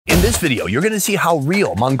In this video, you're going to see how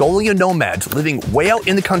real Mongolian nomads living way out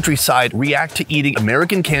in the countryside react to eating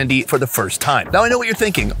American candy for the first time. Now, I know what you're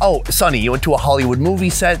thinking. Oh, Sonny, you went to a Hollywood movie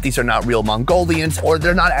set. These are not real Mongolians, or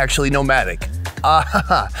they're not actually nomadic.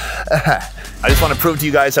 I just want to prove to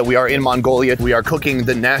you guys that we are in Mongolia. We are cooking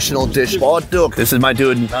the national dish. This is my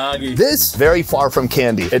dude. This, very far from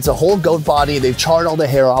candy. It's a whole goat body. They've charred all the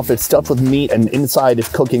hair off. It's stuffed with meat, and inside it's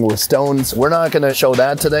cooking with stones. We're not going to show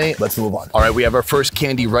that today. Let's move on. All right, we have our first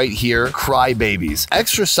candy right here. Cry babies.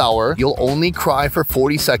 Extra sour. You'll only cry for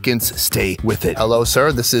 40 seconds. Stay with it. Hello,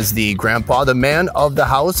 sir. This is the grandpa, the man of the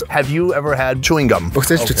house. Have you ever had chewing gum?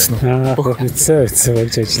 Okay.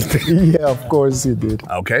 Yeah, of course you did.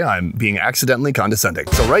 Okay, I'm being accidentally condescending.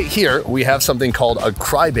 So right here, we have something called a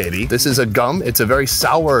crybaby. This is a gum. It's a very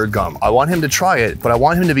sour gum. I want him to try it, but I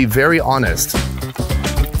want him to be very honest.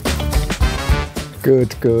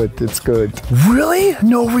 Good, it's good. Really?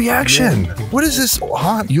 No reaction. Yeah. What is this?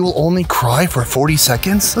 Huh? You'll only cry for 40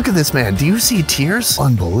 seconds? Look at this man. Do you see tears?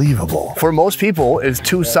 Unbelievable. For most people, it's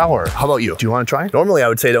too sour. How about you? Do you want to try? Normally, I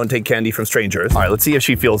would say don't take candy from strangers. All right, let's see if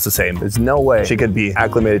she feels the same. There's no way she could be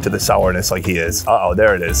acclimated to the sourness like he is. Uh-oh,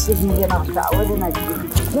 there it is.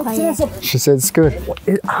 She said it's good.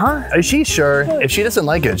 Huh? Is she sure? If she doesn't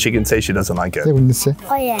like it, she can say she doesn't like it.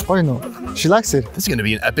 Oh yeah. Oh no. She likes it. This is gonna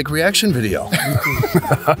be an epic reaction video.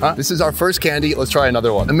 This is our first candy. Let's try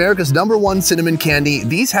another one. America's #1 cinnamon candy.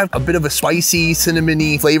 These have a bit of a spicy,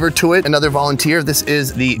 cinnamony flavor to it. Another volunteer. This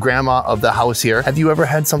is the grandma of the house here. Have you ever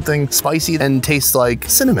had something spicy and tastes like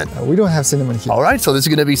cinnamon? We don't have cinnamon here. All right, so this is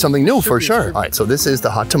gonna be something new for sure. All right, so this is the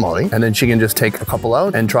hot tamale, and then she can just take a couple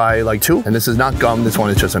out and try like 2. And this is not gum. This one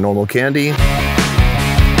is just a normal candy.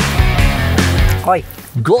 Goy.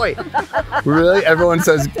 Goy. Really? Everyone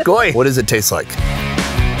says goy. What does it taste like?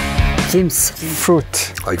 Seems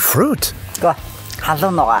fruit. Like fruit? Go.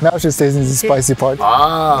 Now she's tasting the spicy part.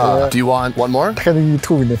 Ah. Do you want one more? Okay,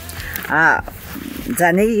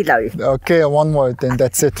 one more, then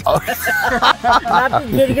that's it.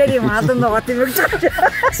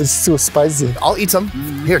 It's too spicy. I'll eat some.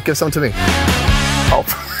 Here, give some to me. Oh,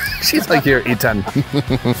 she's like, here, eat 10.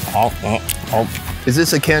 Is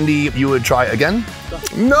this a candy you would try again?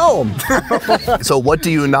 No! So what do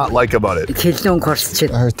you not like about it? Her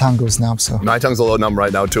tongue goes numb, so. My tongue's a little numb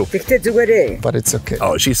right now too. But it's okay.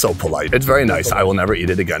 Oh, she's so polite. It's very nice. I will never eat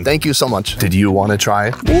it again. Thank you so much. Did you want to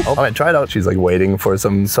try? Oh, all right, try it out. She's like waiting for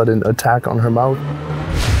some sudden attack on her mouth.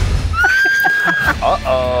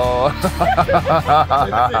 Uh-oh.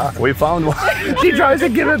 We found one. She tries to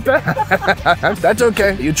give it back. That's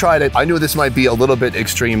okay. You tried it. I knew this might be a little bit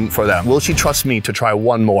extreme for them. Will she trust me to try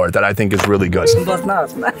one more that I think is really good?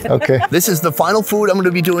 Okay. This is the final food I'm going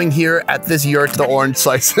to be doing here at this yurt, the orange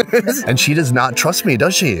slices. And she does not trust me,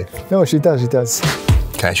 does she? No, she does. She does.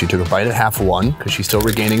 Okay, she took a bite at half one because she's still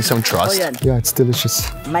regaining some trust. Yeah, it's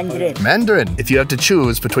delicious. Mandarin. Mandarin. If you have to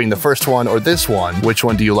choose between the first one or this one, which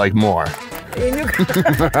one do you like more? Okay.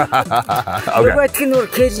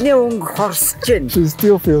 She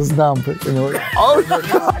still feels numb, but you know. Oh no!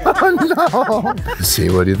 See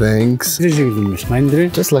what he thinks.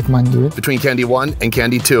 Just like Mandarin. Between candy 1 and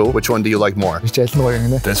candy 2, which one do you like more? This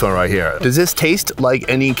one right here. Does this taste like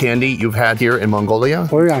any candy you've had here in Mongolia?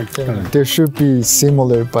 There should be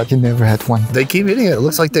similar, but you never had one. They keep eating it. It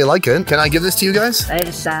looks like they like it. Can I give this to you guys?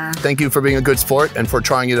 Thank you for being a good sport and for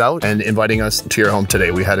trying it out and inviting us to your home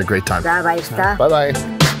today. We had a great time. Bye-bye.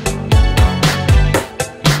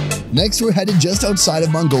 Next, we're headed just outside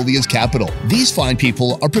of Mongolia's capital. These fine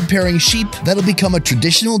people are preparing sheep that'll become a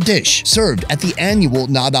traditional dish served at the annual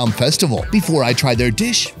Nadam festival. Before I try their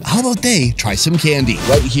dish, how about they try some candy?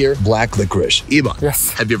 Right here, black licorice. Iba.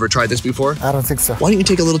 Yes. Have you ever tried this before? I don't think so. Why don't you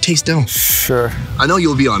take a little taste now? Sure. I know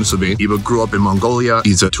you'll be honest with me. Iba grew up in Mongolia.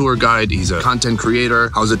 He's a tour guide. He's a content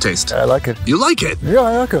creator. How's it taste? I like it. You like it? Yeah,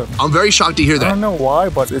 I like it. I'm very shocked to hear that. I don't know why,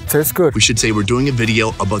 but it tastes good. We should say we're doing a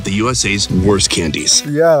video about the USA's worst candies.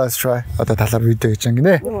 Yeah, let's try. She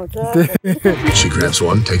grabs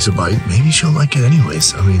one, takes a bite. Maybe she'll like it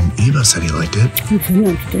anyways. I mean, Eva said he liked it.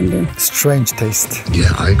 Strange taste.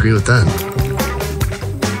 Yeah, I agree with that.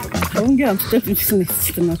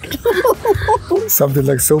 Something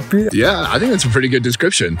like soapy? Yeah, I think that's a pretty good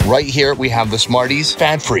description. Right here, we have the Smarties.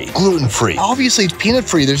 Fat-free, gluten-free. Obviously, it's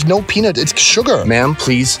peanut-free. There's no peanut. It's sugar. Ma'am,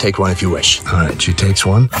 please take one if you wish. All right, she takes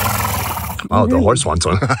one. Oh, the horse wants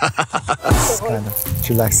one. Kind of.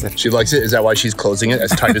 She likes it. She likes it? Is that why she's closing it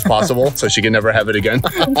as tight as possible so she can never have it again?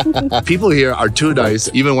 People here are too nice,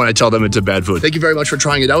 even when I tell them it's a bad food. Thank you very much for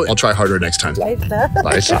trying it out. I'll try harder next time.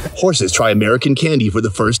 Horses try American candy for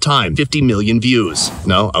the first time. 50 million views.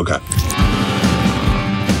 No? Okay.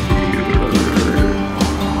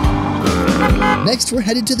 Next, we're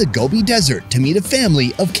headed to the Gobi Desert to meet a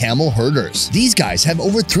family of camel herders. These guys have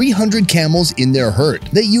over 300 camels in their herd.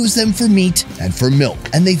 They use them for meat and for milk,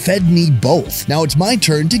 and they fed me both. Now it's my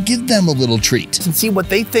turn to give them a little treat and see what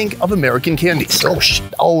they think of American candies. Oh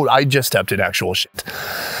shit. Oh, I just stepped in actual shit.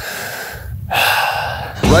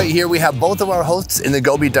 Right here, we have both of our hosts in the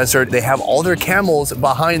Gobi Desert. They have all their camels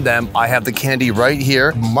behind them. I have the candy right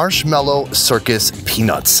here. Marshmallow Circus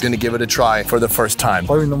Peanuts. Gonna give it a try for the first time.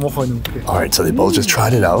 All right, so they both just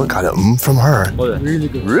tried it out. Got a from her. Really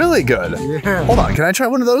good. Really good. Yeah. Hold on, can I try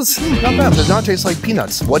one of those? Not bad. Does not taste like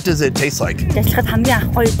peanuts. What does it taste like?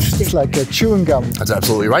 It's like a chewing gum. That's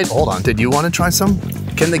absolutely right. Hold on, did you want to try some?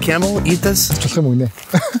 Can the camel eat this?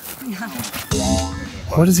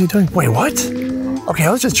 What is he doing? Wait, what? Okay,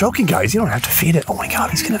 I was just joking, guys. You don't have to feed it. Oh my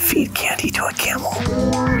God, he's gonna feed candy to a camel.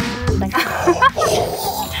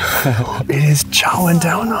 It is chowing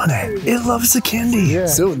down on it. It loves the candy. Yeah.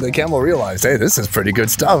 Soon the camel realized, hey, this is pretty good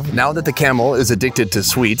stuff. Now that the camel is addicted to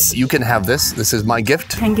sweets, you can have this. This is my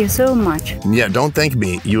gift. Thank you so much. Yeah, don't thank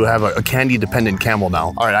me. You have a candy-dependent camel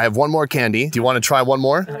now. All right, I have one more candy. Do you want to try one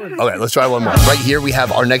more? Okay, let's try one more. Right here, we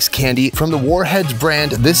have our next candy from the Warheads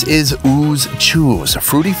brand. This is Ooze Chews.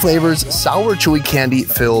 Fruity flavors, sour chewy candy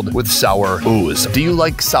filled with sour ooze. Do you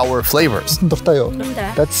like sour flavors?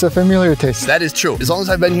 That's a familiar taste. That is true. As long as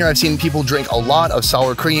I've been here, I've seen people drink a lot of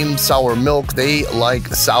sour cream, sour milk. They like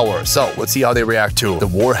sour. So let's see how they react to the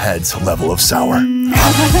Warheads level of sour. All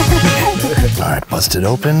right, bust it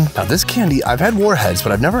open. Now this candy, I've had Warheads,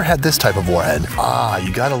 but I've never had this type of Warhead. Ah,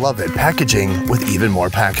 you gotta love it. Packaging with even more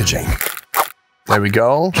packaging. There we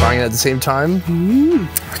go. Trying it at the same time.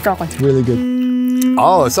 Really good.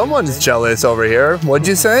 Oh, someone's jealous over here. What'd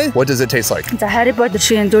you say? What does it taste like? Tastes like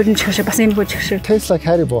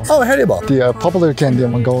Haribo. Oh, Haribo. The popular candy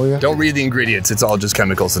in Mongolia. Don't read the ingredients. It's all just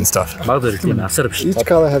chemicals and stuff. Each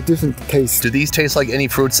color have different tastes. Do these taste like any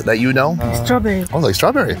fruits that you know? Strawberry. Oh, like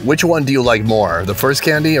strawberry. Which one do you like more? The first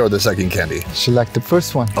candy or the second candy? She liked the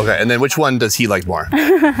first one. Okay, and then which one does he like more?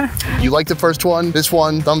 You like the first one? This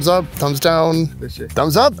one? Thumbs up? Thumbs down?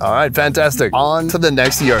 Thumbs up? All right, fantastic. On to the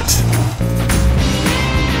next yurt.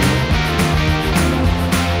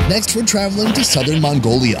 Next, we're traveling to southern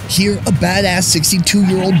Mongolia. Here, a badass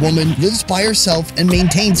 62-year-old woman lives by herself and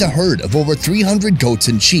maintains a herd of over 300 goats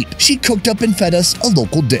and sheep. She cooked up and fed us a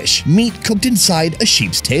local dish, meat cooked inside a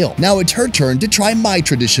sheep's tail. Now it's her turn to try my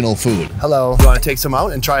traditional food. Hello. You want to take some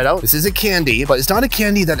out and try it out? This is a candy, but it's not a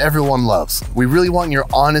candy that everyone loves. We really want your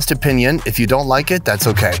honest opinion. If you don't like it, that's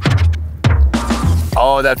okay.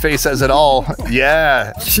 Oh, that face says it all.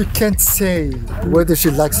 Yeah. She can't say whether she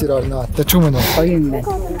likes it or not. The truman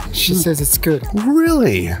one. She says it's good.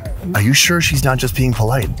 Really? Are you sure she's not just being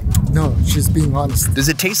polite? No, she's being honest. Does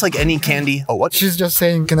it taste like any candy? Oh, what? She's just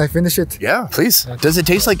saying, can I finish it? Yeah, please. Does it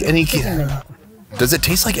taste like any Does it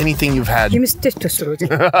taste like anything you've had? Does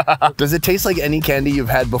it taste like any candy you've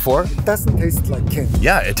had before? It doesn't taste like candy.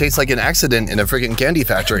 Yeah, it tastes like an accident in a freaking candy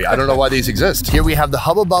factory. I don't know why these exist. Here we have the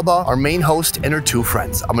Hubba Bubba, our main host, and her two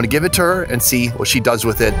friends. I'm gonna give it to her and see what she does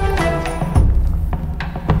with it.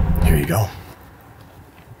 Here you go.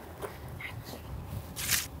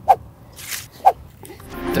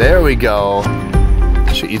 There we go.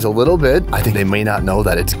 She eats a little bit. I think they may not know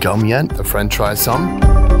that it's gum yet. The friend tries some.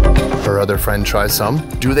 Her other friend tries some.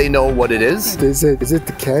 Do they know what it is? Is it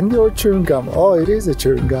the candy or chewing gum? Oh, it is a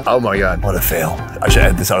chewing gum. Oh my God, what a fail. I should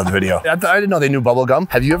edit this out of the video. I didn't know they knew bubble gum.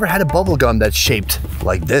 Have you ever had a bubble gum that's shaped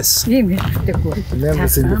like this? Never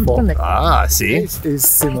seen before. Ah, see? Taste is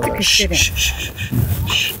similar. Shh, shh, shh,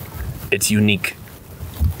 shh. It's unique.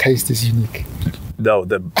 Taste is unique. No,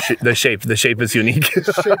 the shape is unique. Shape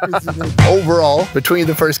is unique. Overall, between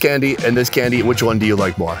the first candy and this candy, which one do you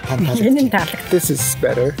like more? This is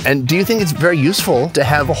better. And do you think it's very useful to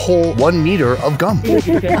have a whole 1 meter of gum?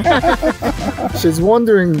 She's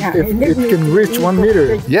wondering if it can reach 1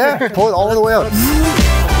 meter. Yeah, pull it all the way out.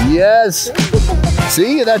 Yes.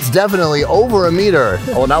 See, that's definitely over 1 meter.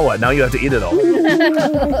 Oh, now what? Now you have to eat it all.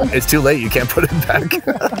 It's too late. You can't put it back.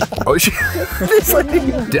 Oh,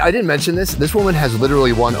 I didn't mention this. This woman has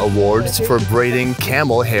literally won awards for braiding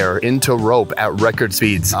camel hair into rope at record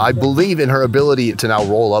speeds. I believe in her ability to now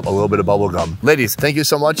roll up a little bit of bubble gum. Ladies, thank you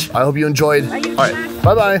so much. I hope you enjoyed. All right,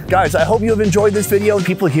 bye-bye. Guys, I hope you have enjoyed this video.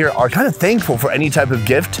 People here are kind of thankful for any type of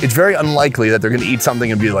gift. It's very unlikely that they're going to eat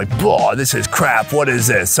something and be like, "Blah, this is crap. What is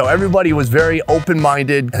this?" So everybody was very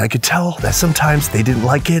open-minded, and I could tell that sometimes they didn't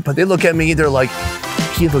like it, but they look at me, they're like,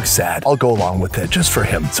 he looks sad. I'll go along with it just for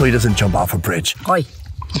him so he doesn't jump off a bridge. Oi.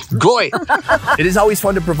 Goy. It is always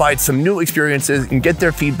fun to provide some new experiences and get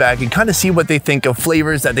their feedback and kind of see what they think of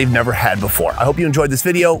flavors that they've never had before. I hope you enjoyed this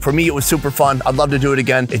video. For me, it was super fun. I'd love to do it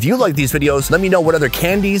again. If you like these videos, let me know what other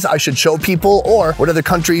candies I should show people or what other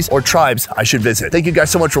countries or tribes I should visit. Thank you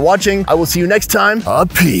guys so much for watching. I will see you next time.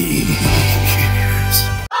 Peace.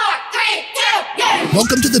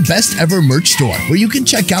 Welcome to the Best Ever merch store, where you can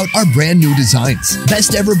check out our brand new designs.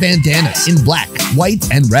 Best Ever bandanas in black, white,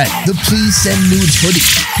 and red. The Please Send Nudes hoodie,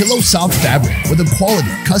 pillow soft fabric with a quality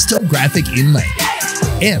custom graphic inlay.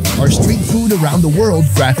 And our street food around the world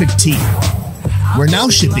graphic tee. We're now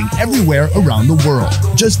shipping everywhere around the world.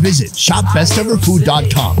 Just visit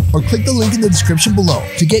shopbesteverfood.com or click the link in the description below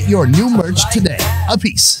to get your new merch today.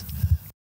 Peace.